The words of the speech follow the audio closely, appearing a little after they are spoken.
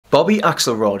Bobby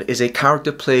Axelrod is a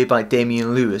character played by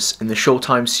Damian Lewis in the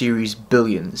Showtime series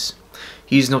Billions.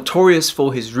 He is notorious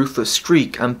for his ruthless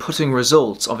streak and putting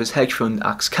results of his hedge fund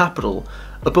SAC Capital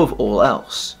above all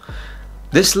else.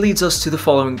 This leads us to the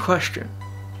following question: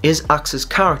 is Axe's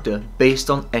character based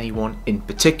on anyone in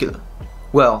particular?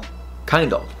 Well,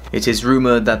 kind of. It is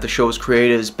rumoured that the show's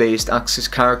creators based Axe's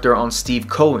character on Steve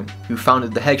Cohen, who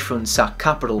founded the hedge fund SAC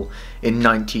Capital in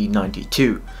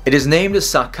 1992. It is named as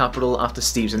SAC Capital after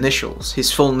Steve's initials. His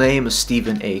full name is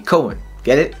Stephen A. Cohen.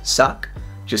 Get it? SAC?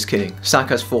 Just kidding. SAC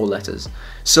has 4 letters.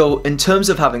 So in terms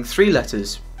of having 3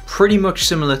 letters, pretty much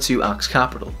similar to SAC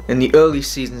Capital. In the early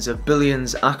seasons of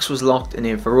Billions, Axe was locked in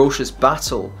a ferocious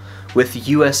battle with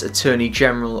the US Attorney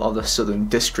General of the Southern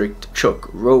District Chuck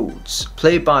Rhoades,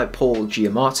 played by Paul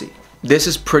Giamatti. This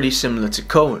is pretty similar to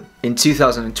Cohen. In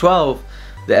 2012,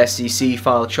 the SEC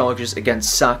filed charges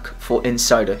against SAC for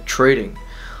insider trading.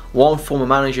 One former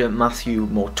manager, Matthew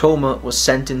Mortimer, was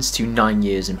sentenced to 9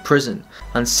 years in prison,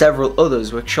 and several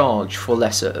others were charged for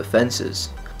lesser offences.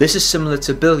 This is similar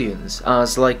to Billions,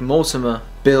 as like Mortimer,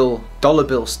 Bill Dollar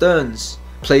Bill Stearns,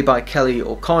 played by Kelly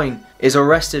O'Coin, is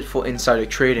arrested for insider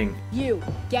trading. You,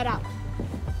 get up.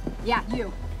 Yeah,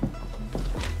 you.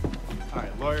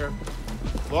 Alright, lawyer.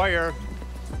 Lawyer.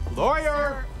 Lawyer!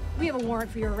 Sir, we have a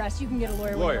warrant for your arrest. You can get a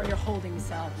lawyer whenever you're holding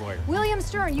cell. Lawyer. William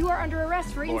Stern, you are under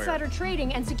arrest for insider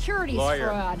trading and securities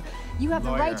fraud. You have the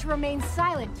right to remain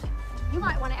silent. You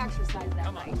might want to exercise that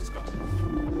Come right. on, let's go.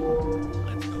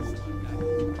 Let's go.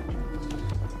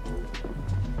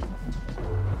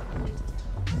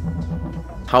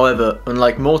 However,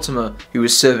 unlike Mortimer, who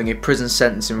was serving a prison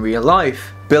sentence in real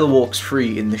life, Bill walks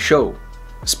free in the show.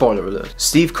 Spoiler alert.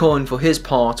 Steve Cohen, for his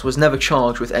part, was never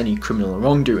charged with any criminal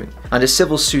wrongdoing, and a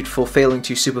civil suit for failing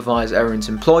to supervise errant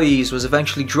employees was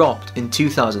eventually dropped in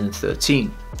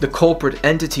 2013. The corporate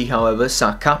entity, however,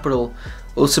 SAC Capital,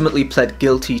 ultimately pled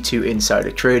guilty to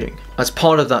insider trading. As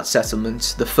part of that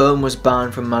settlement, the firm was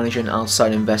banned from managing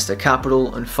outside investor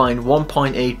capital and fined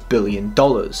 $1.8 billion.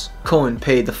 Cohen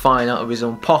paid the fine out of his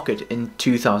own pocket in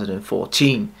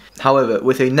 2014. However,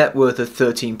 with a net worth of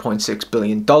 $13.6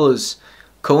 billion,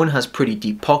 Cohen has pretty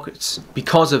deep pockets.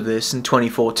 Because of this, in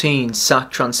 2014,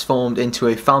 SAC transformed into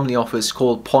a family office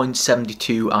called Point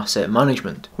 72 Asset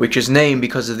Management, which is named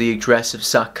because of the address of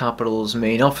SAC Capital's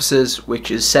main offices,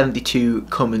 which is 72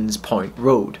 Cummins Point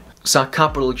Road. SAC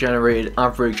Capital generated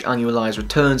average annualized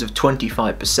returns of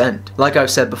 25%. Like I've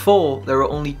said before, there are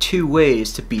only 2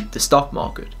 ways to beat the stock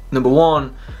market. Number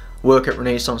 1, work at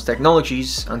Renaissance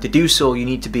Technologies, and to do so you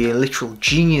need to be a literal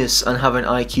genius and have an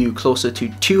IQ closer to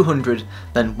 200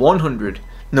 than 100.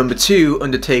 Number 2,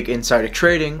 undertake insider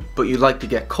trading, but you'd like to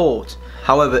get caught.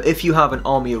 However, if you have an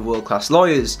army of world-class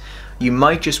lawyers, you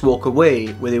might just walk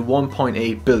away with a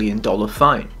 $1.8 billion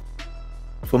fine.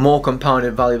 For more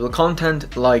compounded valuable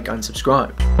content, like and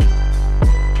subscribe.